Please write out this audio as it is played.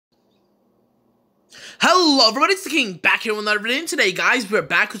Hello everybody, it's the King, back here with another video. And today, guys, we're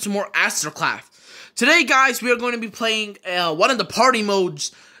back with some more AstraCraft. Today, guys, we are going to be playing one of the party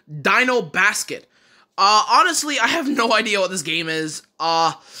modes, Dino Basket. Honestly, I have no idea what this game is.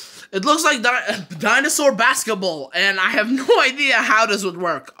 It looks like Dinosaur Basketball, and I have no idea how this would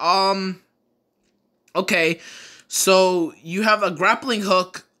work. Okay, so you have a grappling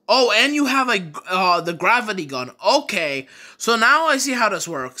hook. Oh, and you have the gravity gun. Okay, so now I see how this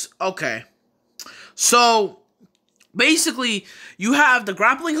works. Okay. So, basically, you have the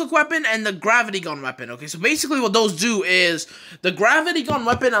grappling hook weapon and the gravity gun weapon, okay? So, basically, what those do is, the gravity gun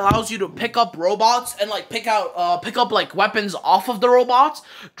weapon allows you to pick up robots and, like, pick up, like, weapons off of the robots,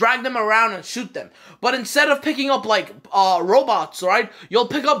 drag them around and shoot them. But instead of picking up, like, robots, right, you'll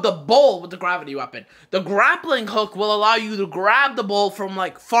pick up the ball with the gravity weapon. The grappling hook will allow you to grab the ball from,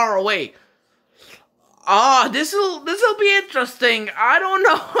 like, far away. This'll be interesting. I don't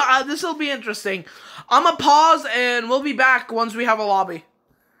know. This'll be interesting. I'm gonna pause and we'll be back once we have a lobby.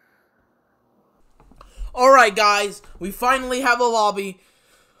 Alright, guys. We finally have a lobby.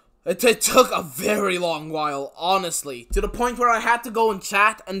 It took a very long while, honestly. To the point where I had to go and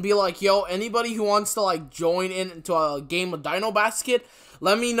chat and be like, yo, anybody who wants to, like, join into a game of Dino Basket,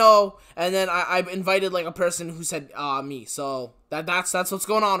 let me know. And then I invited, like, a person who said, me. So, that's what's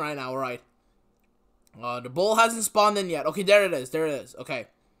going on right now, alright. The bull hasn't spawned in yet. Okay, there it is. There it is. Okay.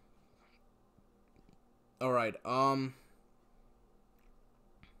 Alright, Oh,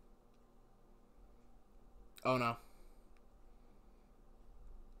 no.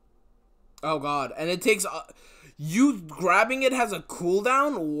 Oh, God. And it takes... you grabbing it has a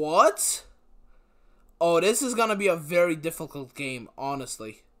cooldown? What? Oh, this is gonna be a very difficult game,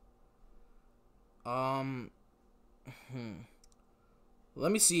 honestly. Let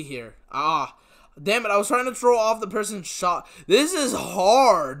me see here. Damn it, I was trying to throw off the person's shot. This is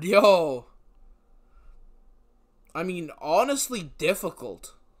hard, yo. I mean, honestly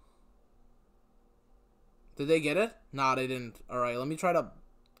difficult. Did they get it? Nah, they didn't. Alright, let me try to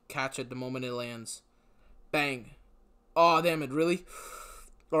catch it the moment it lands. Bang. Oh, damn it, really?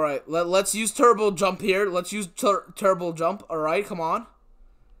 Alright, let's use turbo jump here. Let's use turbo jump. Alright, come on.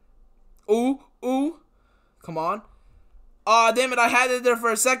 Ooh, ooh. Come on. Aw, damn it, I had it there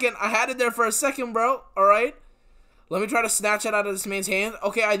for a second. Bro. Alright. Let me try to snatch it out of this man's hand.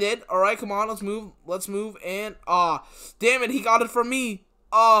 Okay, I did. Alright, come on, let's move. Let's move, and... damn it, he got it from me.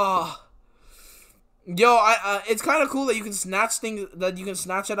 Yo, it's kind of cool that you can snatch things... that you can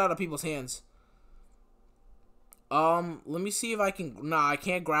snatch it out of people's hands. Let me see if I can... Nah, I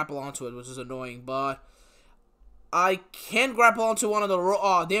can't grapple onto it, which is annoying, but... I can grapple onto one of the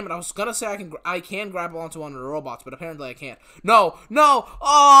oh, damn it, I was gonna say I can grapple onto one of the robots, but apparently I can't. No!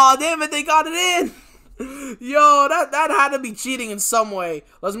 Oh, damn it, they got it in! Yo, that had to be cheating in some way.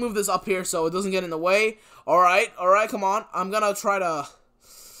 Let's move this up here so it doesn't get in the way. Alright, come on. I'm gonna try to...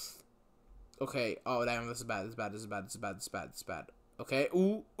 Okay, oh, damn, this is bad. Okay,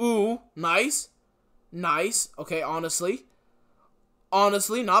 ooh, nice. Okay, honestly,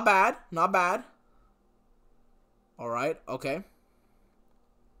 not bad. Alright, okay.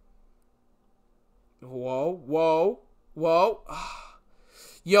 Whoa.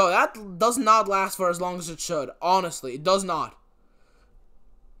 Yo, that does not last for as long as it should. Honestly, it does not.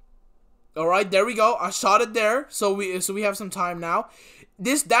 Alright, there we go. I shot it there, so we have some time now.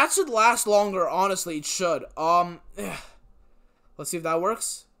 That should last longer, honestly, it should. Let's see if that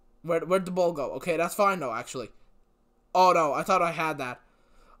works. Where'd the ball go? Okay, that's fine though, actually. Oh no, I thought I had that.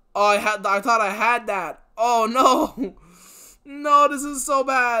 Oh, I thought I had that. Oh, no. No, this is so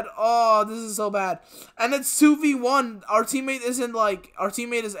bad. Oh, this is so bad. And it's 2v1. Our teammate isn't like... Our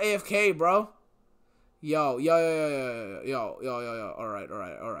teammate is AFK, bro. Yo.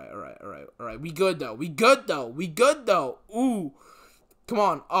 Alright. We good, though. Ooh. Come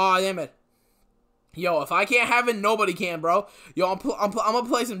on. Oh, damn it. Yo, if I can't have it, nobody can, bro. Yo, I'm gonna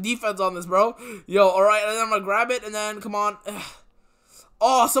play some defense on this, bro. Yo, alright. And then I'm gonna grab it, and then, come on.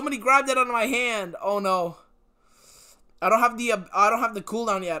 Oh, somebody grabbed it out of my hand. Oh no. I don't have the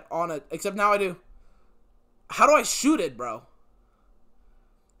cooldown yet on it, except now I do. How do I shoot it, bro?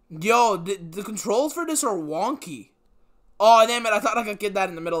 Yo, the controls for this are wonky. Oh, damn it, I thought I could get that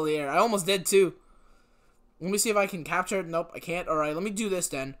in the middle of the air. I almost did too. Let me see if I can capture it. Nope, I can't. Alright, let me do this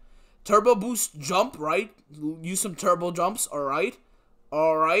then. Turbo boost jump, right? Use some turbo jumps, alright.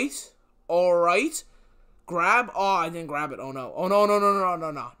 Grab. Oh, I didn't grab it. Oh no.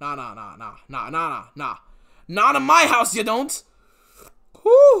 Nah. Not in my house, you don't.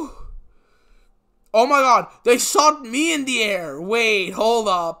 Whew. Oh my god. They shot me in the air. Wait, hold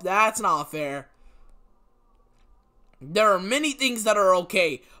up. That's not fair. There are many things that are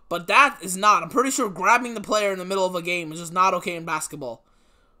okay, But that is not. I'm pretty sure grabbing the player in the middle of a game is just not okay in basketball.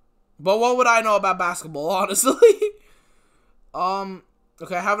 But what would I know about basketball, honestly?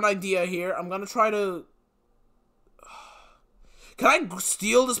 Okay, I have an idea here. I'm gonna try to... Can I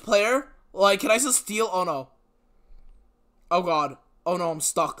steal this player? Like, can I just steal? Oh, no. Oh, God. Oh, no, I'm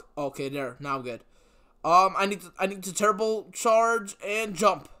stuck. Okay, there. Now I'm good. I need to turbo charge and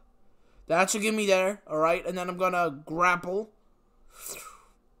jump. That should get me there. Alright, and then I'm gonna grapple.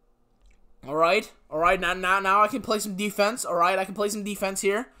 Alright. Alright, now I can play some defense. Alright, I can play some defense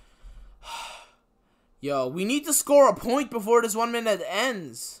here. Yo, we need to score a point before this 1 minute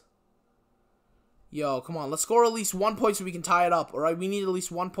ends. Yo, come on. Let's score at least 1 point so we can tie it up. Alright, we need at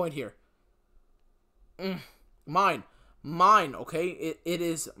least 1 point here. Mine. Mine, okay? It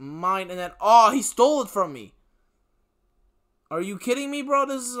is mine. And then, oh, he stole it from me. Are you kidding me, bro?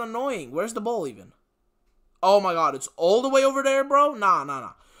 This is annoying. Where's the ball even? Oh, my God. It's all the way over there, bro?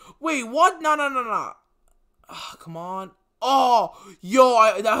 Nah. Wait, what? Nah. Oh, come on. Oh,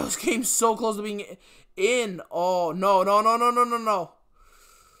 yo, that came so close to being in. Oh, no.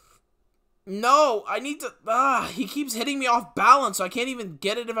 No, I need to... he keeps hitting me off balance, so I can't even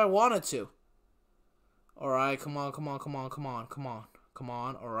get it if I wanted to. Alright, come on.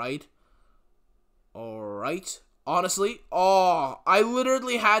 Alright. Honestly, I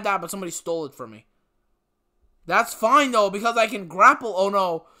literally had that, but somebody stole it from me. That's fine, though, because I can grapple. Oh,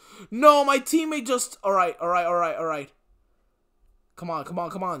 no. No, my teammate just... Alright. Come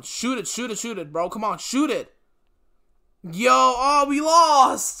on. Shoot it, bro. Come on, shoot it. Yo, we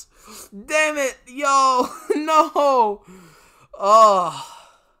lost. Damn it. Yo, no.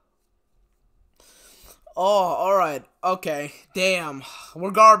 Alright. Okay. Damn.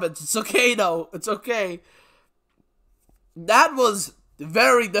 We're garbage. It's okay, though. It's okay. That was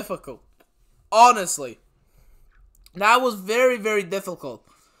very difficult. Honestly. That was very, very difficult.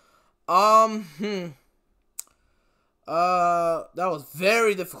 That was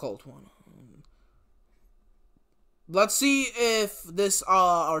very difficult one. Let's see if this,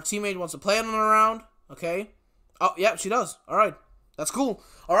 our teammate wants to play another round. Okay. Oh, yeah, she does. Alright. That's cool.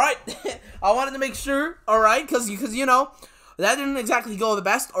 Alright. I wanted to make sure. Alright. Because, you know, that didn't exactly go the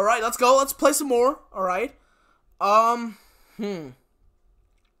best. Alright, let's go. Let's play some more. Alright.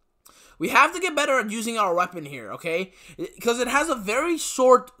 We have to get better at using our weapon here, okay? Because it has a very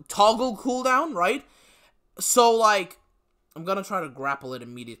short toggle cooldown, right? So, like, I'm gonna try to grapple it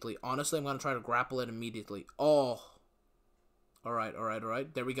immediately. Honestly, I'm gonna try to grapple it immediately. Oh. Alright.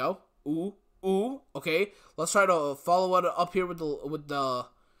 There we go. Ooh. Okay. Let's try to follow it up here with the...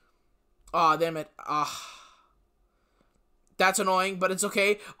 Ah, damn it. That's annoying, but it's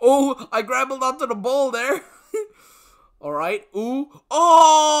okay. Oh, I grappled onto the ball there. Alright. Ooh.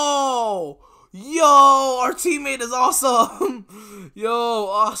 Oh! Yo! Our teammate is awesome!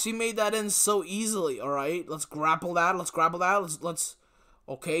 Yo! She made that in so easily. Alright. Let's grapple that. Let's...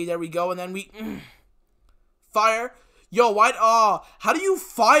 Okay, there we go. And then we... fire. Yo, why... how do you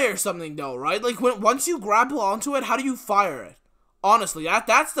fire something, though, right? Like, once you grapple onto it, how do you fire it? Honestly, that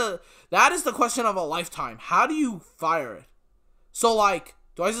is the question of a lifetime. How do you fire it? So, like...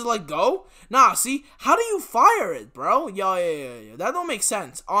 Do I just, like, go? Nah, see? How do you fire it, bro? Yeah. That don't make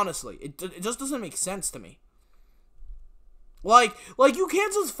sense, honestly. It just doesn't make sense to me. Like, you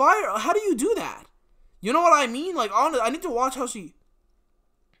can't just fire. How do you do that? You know what I mean? Like, honestly, I need to watch how she...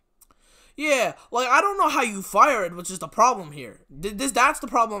 Yeah, like, I don't know how you fire it, which is the problem here. That's the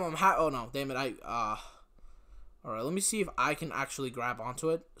problem I'm having. Oh, no, damn it, Alright, let me see if I can actually grab onto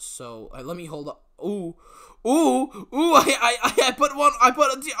it. So, let me hold up. Ooh, I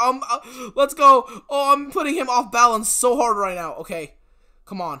let's go. Oh, I'm putting him off balance so hard right now. Okay,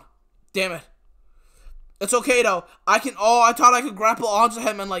 come on. Damn it. It's okay, though. I thought I could grapple onto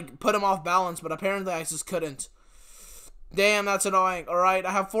him and, like, put him off balance, but apparently I just couldn't. Damn, that's annoying. Alright,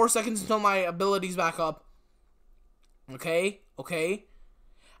 I have 4 seconds until my ability's back up. Okay.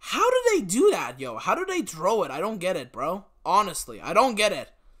 How do they do that, yo? How do they throw it? I don't get it, bro. Honestly, I don't get it.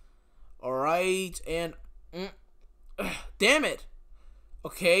 Alright, and... damn it.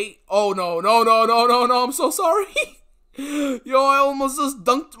 Okay. Oh, no, I'm so sorry. Yo, I almost just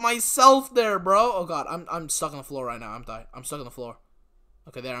dunked myself there, bro. Oh, God, I'm stuck on the floor right now. I'm stuck on the floor.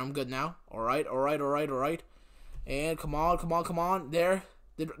 Okay, there, I'm good now. Alright. And come on. There.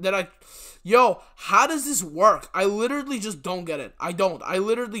 Did I... Yo, how does this work? I literally just don't get it. I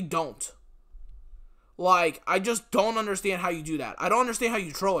literally don't. Like, I just don't understand how you do that. I don't understand how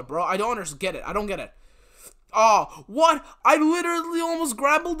you throw it, bro. I don't get it. I don't get it. Oh, what? I literally almost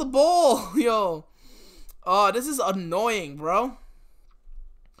grappled the ball. Yo. Oh, this is annoying, bro.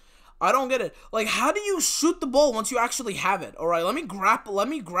 I don't get it. Like, how do you shoot the ball once you actually have it? All right, let me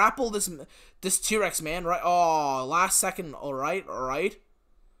grapple this T-Rex, man. Right? Oh, last second. All right.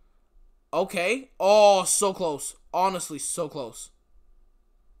 Okay. Oh, so close. Honestly, so close.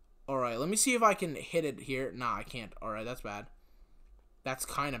 All right, let me see if I can hit it here. Nah, I can't. All right, that's bad. That's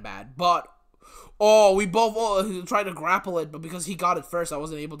kind of bad. But, oh, we both tried to grapple it, but because he got it first, I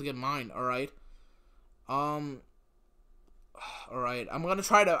wasn't able to get mine. All right. All right, I'll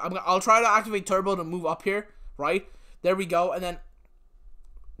try to activate turbo to move up here, right? There we go, and then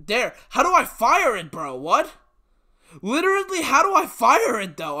there. How do I fire it, bro? What? Literally, how do I fire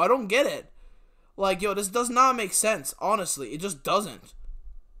it though? I don't get it. Like, yo, this does not make sense. Honestly, it just doesn't.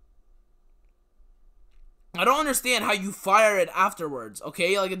 I don't understand how you fire it afterwards,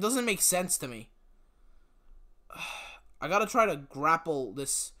 okay? Like, it doesn't make sense to me. I gotta try to grapple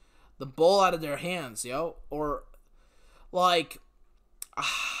the ball out of their hands, yo. Or like,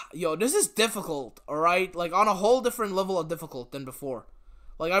 yo, this is difficult, alright? Like, on a whole different level of difficult than before.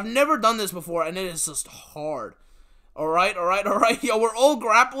 Like, I've never done this before, and it is just hard. Alright? Yo, we're all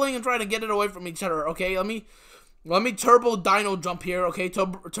grappling and trying to get it away from each other, okay? Let me turbo dino jump here, okay?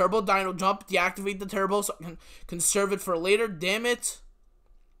 Turbo dino jump, deactivate the turbo so I can conserve it for later. Damn it.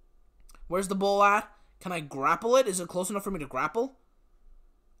 Where's the ball at? Can I grapple it? Is it close enough for me to grapple?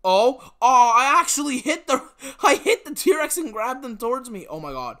 Oh, I actually hit the T-Rex and grabbed them towards me. Oh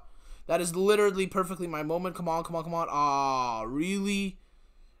my god. That is literally perfectly my moment. Come on. Ah, really?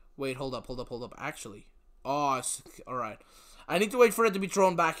 Wait, hold up. Actually. Oh, alright. I need to wait for it to be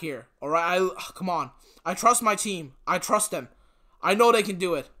thrown back here. Alright, come on. I trust my team. I trust them. I know they can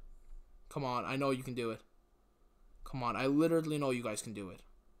do it. Come on, I know you can do it. Come on, I literally know you guys can do it.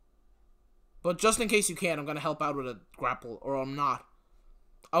 But just in case you can't, I'm gonna help out with a grapple, or I'm not.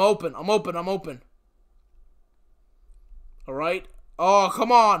 I'm open. Alright. Oh,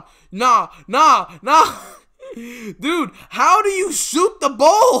 come on. Nah. Dude, how do you shoot the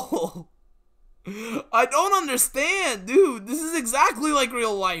ball? I don't understand, dude. This is exactly like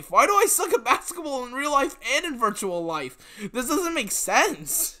real life. Why do I suck at basketball in real life and in virtual life? This doesn't make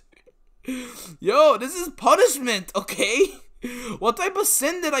sense. Yo, this is punishment, okay? What type of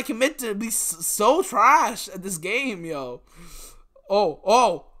sin did I commit to be so trash at this game, yo?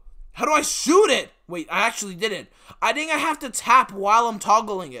 Oh. How do I shoot it? Wait, I actually did it. I think I have to tap while I'm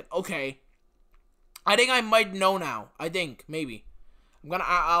toggling it. Okay. I think I might know now. I think, maybe.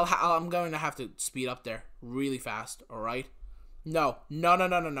 I'm going to have to speed up there really fast, alright? No.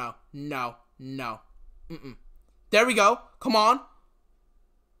 There we go. Come on.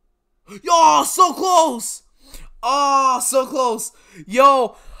 Yo, so close. Oh, so close.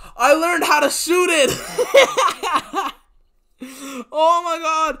 Yo, I learned how to shoot it. Oh my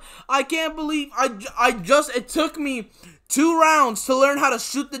god. I can't believe it took me 2 rounds to learn how to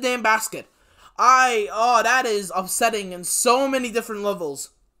shoot the damn basket. That is upsetting in so many different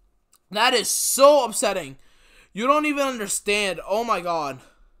levels. That is so upsetting. You don't even understand. Oh my god.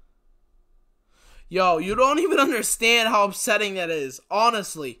 Yo, you don't even understand how upsetting that is.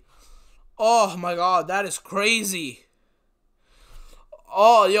 Honestly. Oh my god, that is crazy.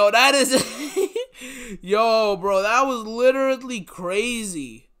 Oh, yo, that is... Yo, bro, that was literally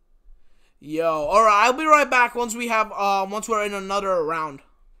crazy. Yo, alright, I'll be right back once we're in another round.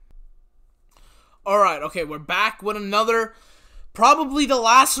 Alright, okay, we're back with another, probably the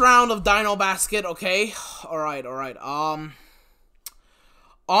last round of Dino Basket, okay? Alright.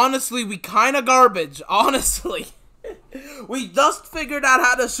 Honestly, we kinda garbage, honestly. We just figured out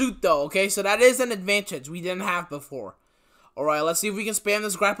how to shoot, though, okay? So that is an advantage we didn't have before. Alright, let's see if we can spam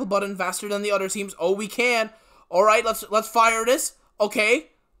this grapple button faster than the other teams. Oh, we can. Alright, let's fire this.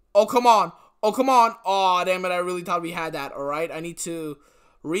 Okay. Oh, come on. Oh, damn it, I really thought we had that. Alright, I need to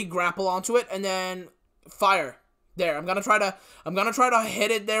re-grapple onto it and then fire. There, I'm gonna try to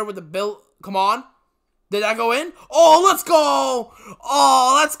hit it there with the bill. Come on. Did that go in? Oh, let's go.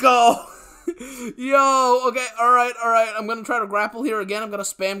 Yo, okay, alright. I'm gonna try to grapple here again. I'm gonna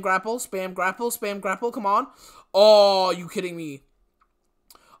spam grapple. Come on. Oh, you kidding me?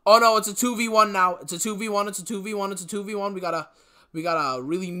 Oh no, it's a 2v1 now. It's a 2v1. We gotta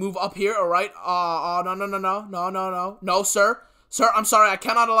really move up here, alright? No, sir. Sir, I'm sorry, I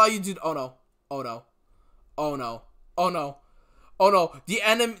cannot allow you to... Oh no. The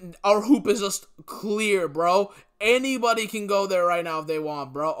enemy... Our hoop is just clear, bro. Anybody can go there right now if they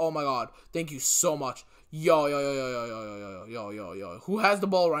want, bro. Oh my god. Thank you so much. Yo. Who has the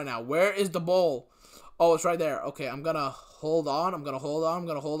ball right now? Where is the ball? Oh, it's right there. Okay, I'm gonna hold on. I'm gonna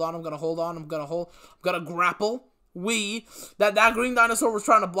grapple. That green dinosaur was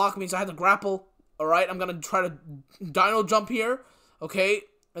trying to block me, so I had to grapple. Alright, I'm gonna try to dino jump here. Okay.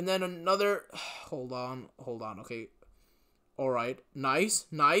 And then another... Hold on. Okay. Alright. Nice.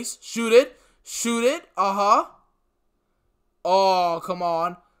 Shoot it. Uh-huh. Oh, come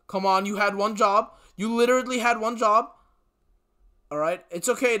on. You had one job. You literally had one job. Alright. It's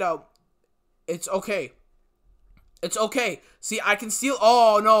okay, though. It's okay. See, I can steal...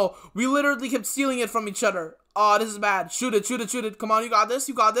 Oh, no. We literally kept stealing it from each other. Oh, this is bad. Shoot it. Come on, you got this.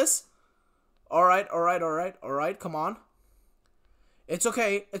 Alright. Come on. It's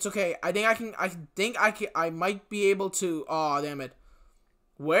okay. I might be able to... Oh, damn it.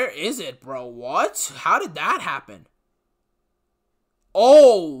 Where is it, bro? What? How did that happen?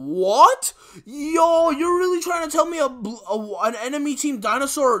 Oh, what? Yo, you're really trying to tell me an enemy team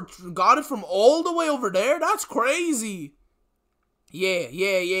Dinosaur got it from all the way over there? That's crazy. Yeah.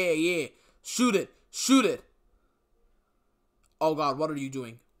 Shoot it. Oh, God, what are you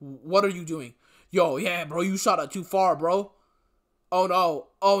doing? Yo, yeah, bro, you shot it too far, bro. Oh,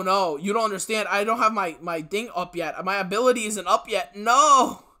 no. You don't understand. I don't have my thing up yet. My ability isn't up yet.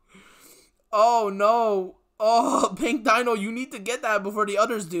 No. Oh, no. Oh, Pink Dino, you need to get that before the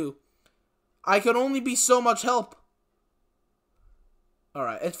others do. I can only be so much help. All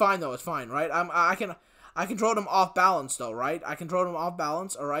right, it's fine though. It's fine, right? I can throw them off balance though, right? I can throw them off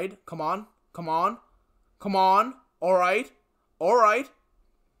balance. All right, come on. All right.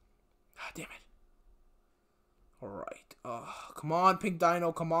 Ah, damn it. All right. Come on, Pink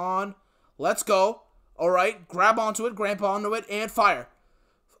Dino. Come on. Let's go. All right, grab onto it, and fire.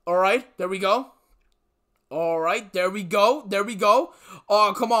 All right, there we go. Alright, there we go.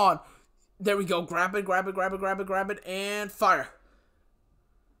 Oh, come on. There we go. Grab it, and fire.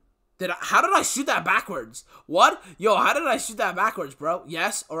 How did I shoot that backwards? What? Yo, how did I shoot that backwards, bro?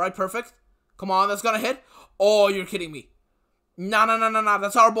 Yes. Alright, perfect. Come on, that's gonna hit. Oh, you're kidding me. No.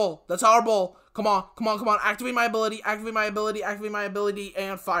 That's our ball. Come on. Activate my ability,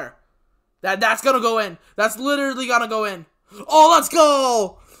 and fire. That's gonna go in. That's literally gonna go in. Oh, let's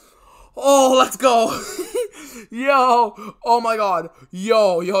go. Yo, oh my god.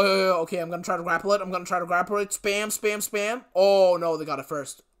 Yo. Okay, I'm gonna try to grapple it. Spam. Oh no, they got it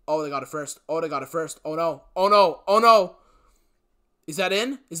first. Oh no. Is that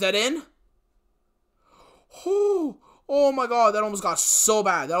in? Oh my god, that almost got so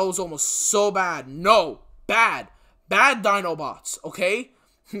bad. No, bad Dinobots, okay?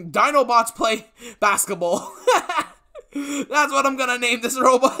 Dinobots play basketball. That's what I'm gonna name this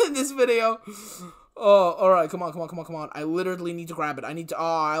robot in this video. Oh, alright, come on. I literally need to grab it.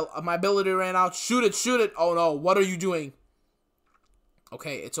 My ability ran out. Shoot it. Oh no, what are you doing?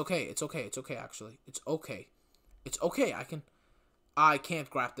 Okay, it's okay, actually. It's okay, I can't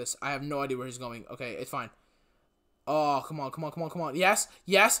grab this. I have no idea where he's going. Okay, it's fine. Oh, come on. Yes.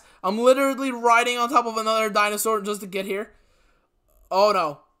 I'm literally riding on top of another dinosaur just to get here. Oh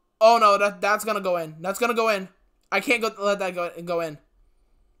no, that's gonna go in. I can't let that go in.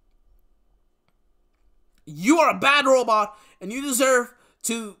 You are a bad robot, and you deserve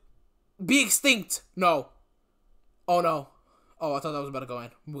to be extinct. No. Oh, no. Oh, I thought that was about to go in.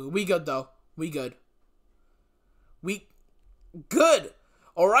 We good, though. We good.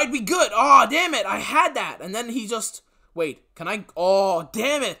 Alright, we good. Oh, damn it. I had that. And then he just... Wait, can I... Oh,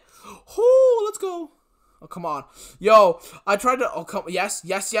 damn it. Oh, let's go. Oh, come on. Yo, I tried to... Oh, come... Yes.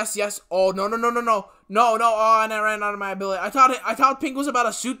 Oh, no. Oh, and I ran out of my ability. I thought Pink was about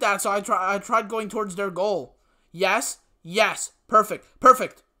to shoot that, so I tried going towards their goal. Yes. Perfect.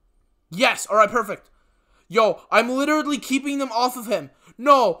 Yes. All right, perfect. Yo, I'm literally keeping them off of him.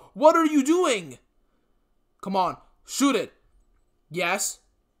 No, what are you doing? Come on. Shoot it. Yes.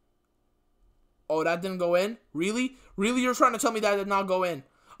 Oh, that didn't go in? Really? You're trying to tell me that did not go in?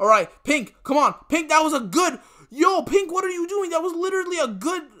 All right, Pink, come on. Pink, that was a good... Yo, Pink, what are you doing? That was literally a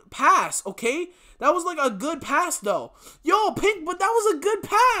good pass, okay? That was like a good pass, though. Yo, Pink, but that was a good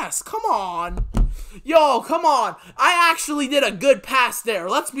pass. Come on. Yo, come on. I actually did a good pass there.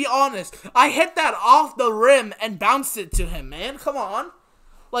 Let's be honest. I hit that off the rim and bounced it to him, man. Come on.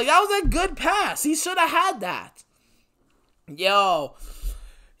 Like, that was a good pass. He should have had that. Yo,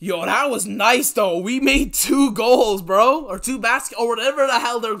 that was nice, though. We made 2 goals, bro. Or 2 or whatever the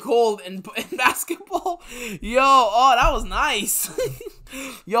hell they're called in basketball. Yo, oh, that was nice.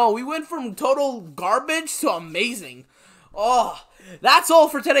 Yo, we went from total garbage to amazing. Oh, that's all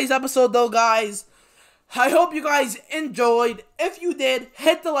for today's episode, though, guys. I hope you guys enjoyed. If you did,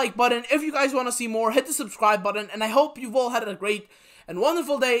 hit the like button. If you guys want to see more, hit the subscribe button. And I hope you've all had a great and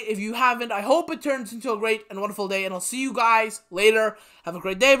wonderful day. If you haven't, I hope it turns into a great and wonderful day. And I'll see you guys later. Have a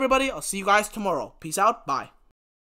great day, everybody. I'll see you guys tomorrow. Peace out. Bye.